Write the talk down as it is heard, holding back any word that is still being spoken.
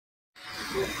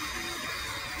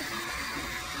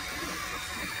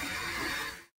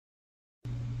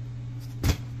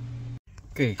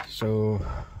Okay, so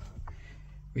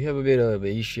we have a bit of an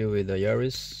issue with the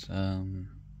Yaris.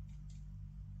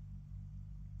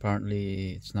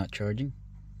 Apparently it's not charging,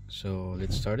 so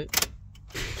let's start it.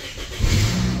 So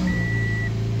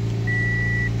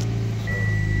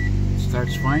it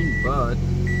starts fine, but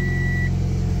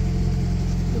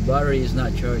the battery is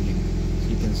not charging, as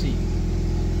you can see.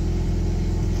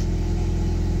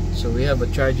 So we have a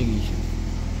charging issue.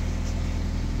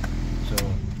 So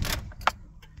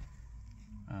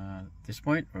at this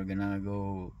point we're gonna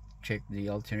go check the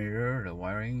alternator, the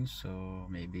wiring, so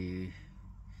maybe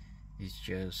it's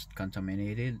just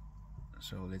contaminated.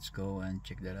 So let's go and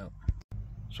check that out.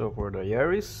 So for the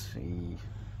Yaris,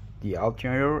 the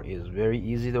alternator is very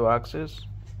easy to access.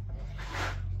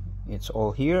 It's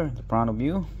all here in front of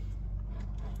you.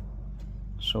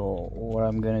 So what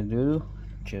I'm gonna do,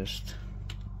 just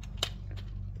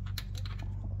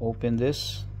open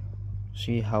this,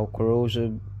 see how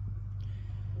corrosive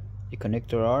the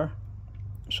connector are.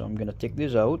 So I'm gonna take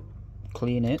this out,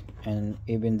 clean it, and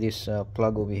even this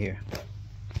plug over here.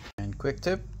 And quick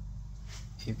tip,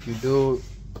 if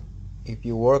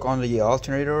you work on the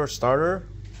alternator starter,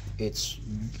 it's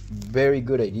very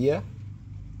good idea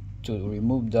to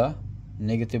remove the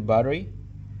negative battery,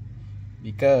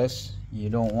 because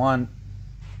you don't want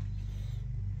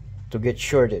to get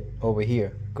shorted over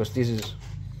here, because this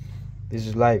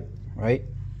is live, right?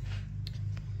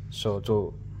 So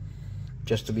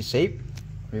just to be safe,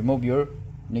 remove your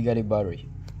negative battery.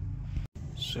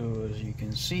 So as you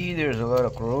can see, there's a lot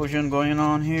of corrosion going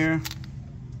on here,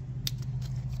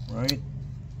 right?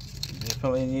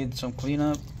 Definitely need some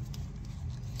cleanup,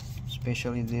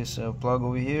 especially this plug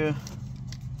over here.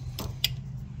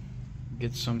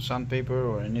 Get some sandpaper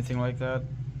or anything like that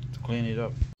to clean it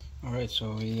up. Alright,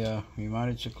 so we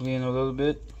managed to clean a little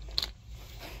bit,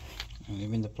 and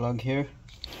even the plug here.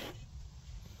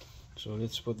 So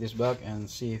let's put this back and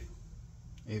see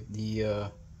if the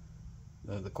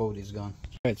code is gone.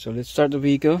 Alright, so let's start the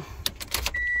vehicle.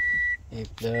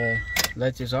 If the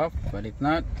light is off, but if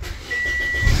not,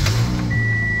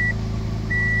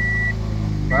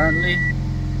 apparently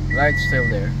light's still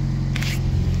there.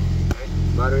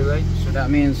 Battery light, so that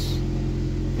means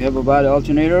we have a bad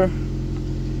alternator.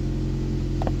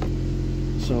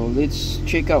 So let's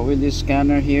check out with this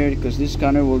scanner here, because this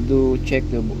scanner will check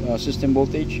the system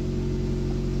voltage.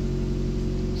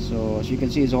 So as you can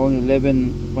see, it's only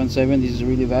 11.7. This is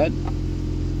really bad,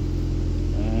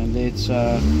 and it's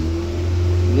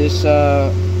this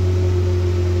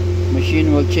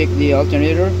machine will check the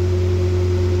alternator.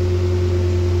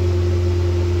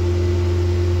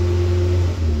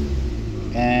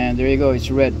 And there you go, it's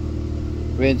red,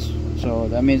 so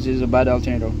that means it's a bad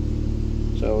alternator.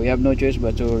 So we have no choice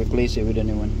but to replace it with a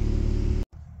new one.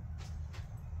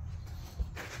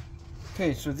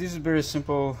 Okay, so this is very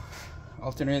simple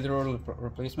alternator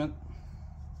replacement.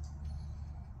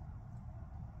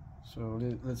 So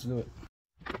let's do it.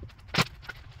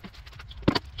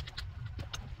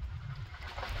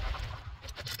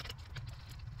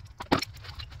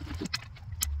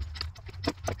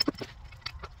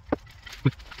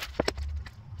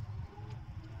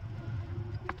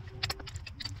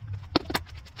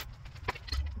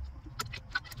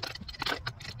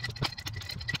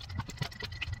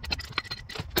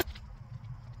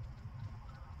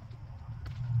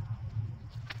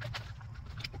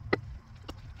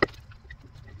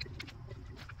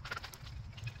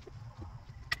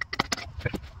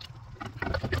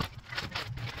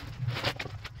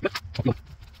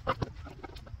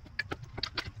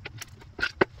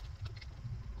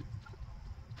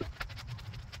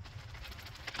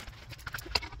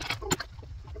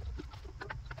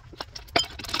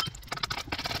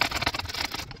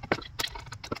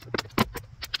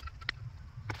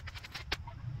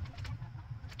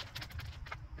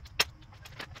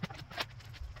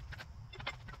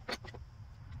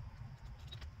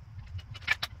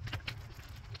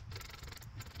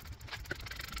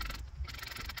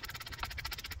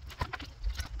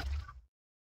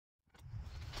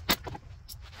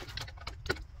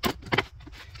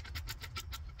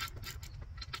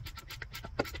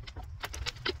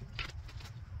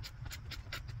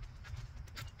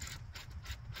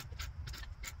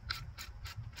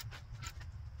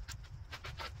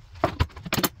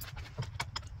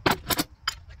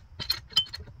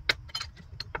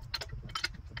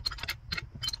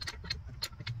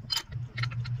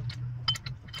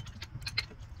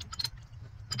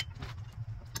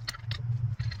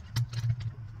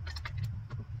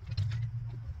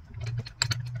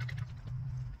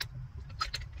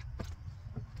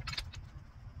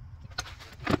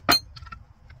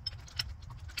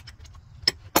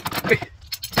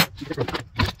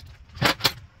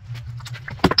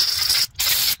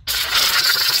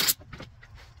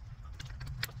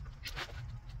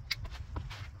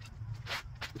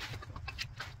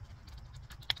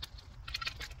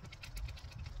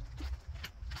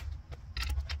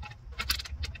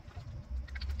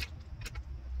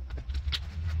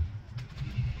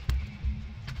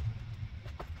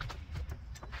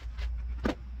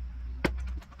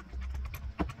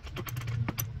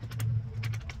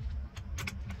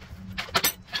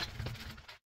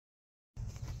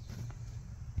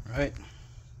 Right,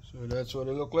 so that's what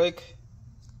it looked like.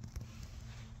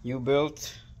 New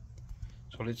built.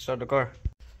 So let's start the car.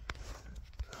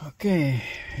 Okay,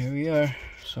 here we are.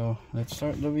 So let's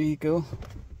start the vehicle.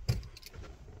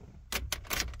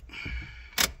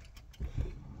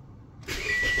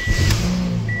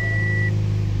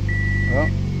 Well,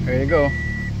 there you go.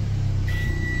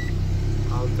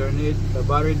 Alternate. The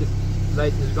battery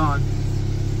light is gone.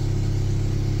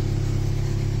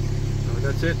 So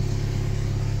that's it.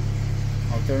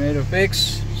 Alternator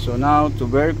fix. So now to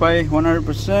verify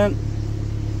 100%,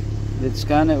 let's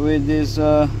scan it with this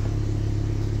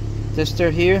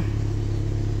tester here.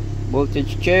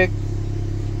 Voltage check.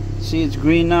 See, it's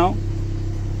green now.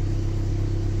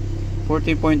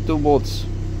 14.2 volts.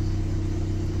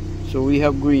 So we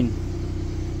have green.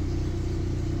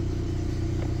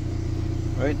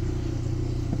 Right?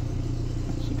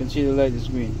 So you can see the light is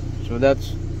green. So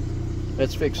that's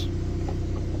fixed.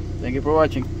 Thank you for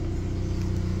watching.